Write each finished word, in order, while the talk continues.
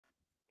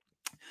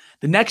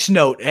The next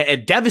note, a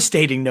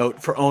devastating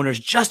note for owners,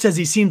 just as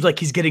he seems like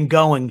he's getting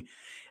going,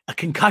 a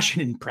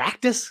concussion in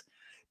practice.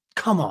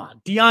 Come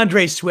on.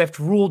 DeAndre Swift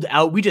ruled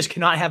out. We just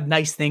cannot have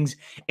nice things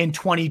in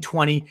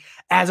 2020.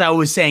 As I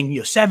was saying,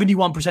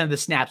 71% of the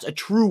snaps, a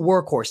true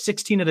workhorse,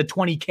 16 of the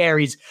 20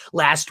 carries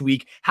last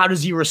week. How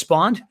does he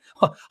respond?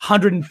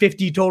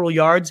 150 total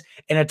yards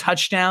and a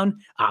touchdown,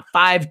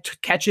 5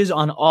 catches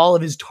on all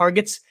of his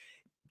targets,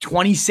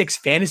 26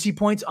 fantasy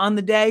points on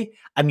the day.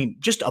 I mean,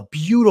 just a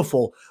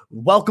beautiful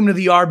welcome to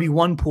the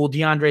RB1 pool,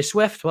 DeAndre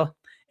Swift. Well,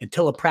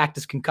 until a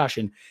practice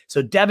concussion.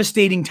 So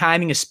devastating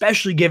timing,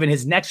 especially given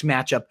his next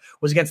matchup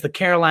was against the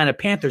Carolina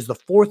Panthers, the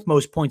 4th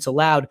most points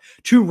allowed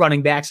to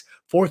running backs,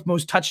 4th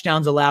most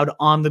touchdowns allowed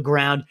on the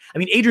ground. I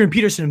mean, Adrian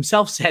Peterson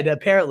himself said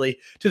apparently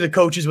to the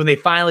coaches when they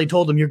finally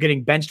told him you're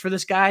getting benched for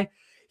this guy,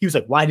 he was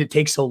like, why did it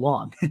take so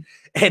long?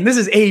 And this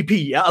is AP,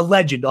 a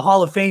legend, a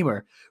Hall of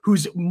Famer,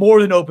 who's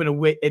more than open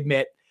to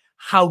admit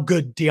how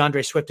good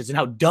DeAndre Swift is and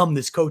how dumb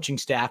this coaching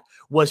staff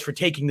was for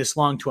taking this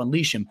long to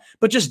unleash him.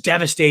 But just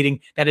devastating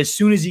that as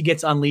soon as he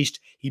gets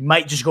unleashed, he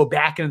might just go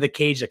back into the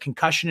cage, a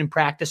concussion in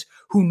practice.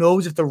 Who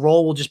knows if the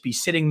role will just be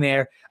sitting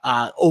there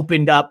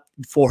opened up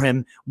for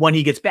him when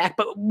he gets back.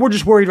 But we're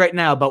just worried right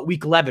now about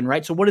week 11,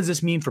 right? So what does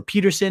this mean for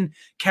Peterson,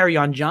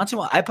 Kerryon Johnson?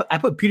 Well, I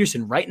put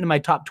Peterson right into my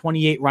top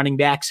 28 running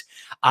backs.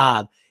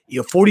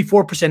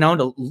 44%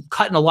 owned,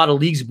 cut in a lot of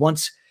leagues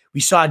once we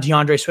saw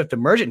DeAndre Swift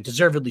emergent,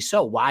 deservedly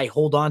so. Why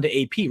hold on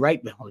to AP,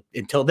 right?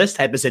 Until this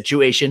type of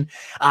situation,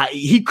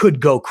 he could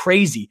go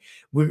crazy.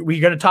 We're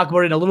going to talk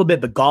about it in a little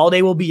bit, but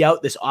Galladay will be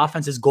out. This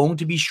offense is going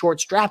to be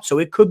short-strapped, so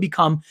it could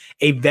become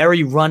a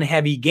very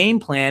run-heavy game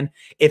plan.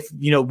 If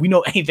we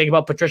know anything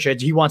about Patricia,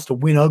 he wants to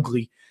win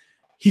ugly.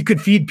 He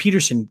could feed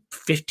Peterson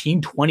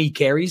 15, 20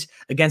 carries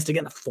against,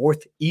 again, the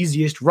 4th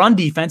easiest run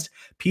defense.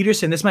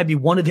 Peterson, this might be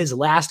one of his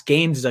last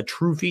games as a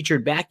true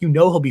featured back.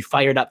 He'll be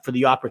fired up for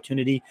the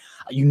opportunity.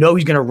 He's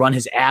going to run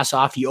his ass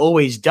off. He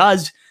always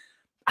does.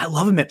 I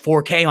love him at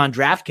 4K on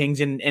DraftKings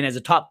and as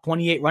a top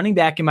 28 running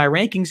back in my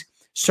rankings,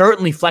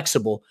 certainly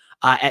flexible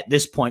at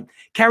this point.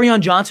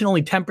 Kerryon Johnson,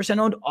 only 10%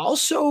 owned.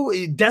 Also,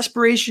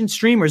 desperation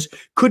streamers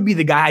could be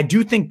the guy. I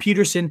do think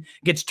Peterson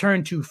gets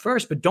turned to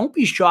first, but don't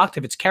be shocked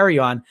if it's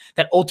Kerryon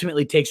that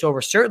ultimately takes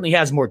over. Certainly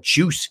has more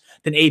juice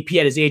than AP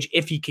at his age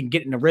if he can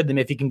get in a rhythm,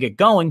 if he can get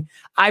going.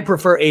 I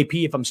prefer AP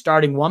if I'm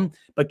starting one,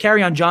 but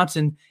Kerryon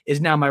Johnson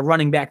is now my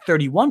running back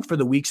 31 for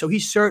the week, so he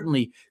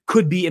certainly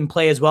could be in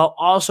play as well.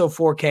 Also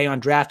 4K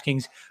on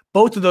DraftKings.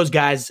 Both of those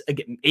guys,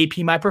 again, AP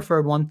my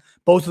preferred one.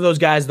 Both of those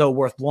guys, though,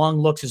 worth long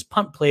looks as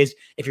punt plays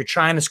if you're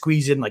trying to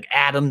squeeze in like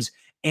Adams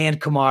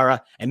and Kamara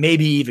and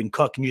maybe even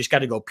Cook, and you just got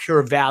to go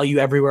pure value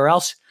everywhere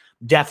else.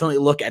 Definitely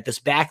look at this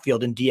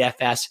backfield in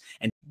DFS.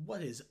 And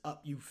what is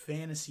up, you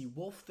fantasy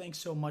wolf? Thanks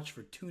so much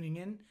for tuning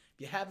in. If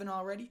you haven't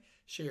already,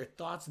 share your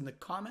thoughts in the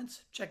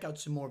comments. Check out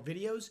some more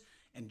videos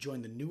and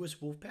join the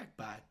newest Wolfpack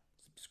by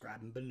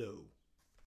subscribing below.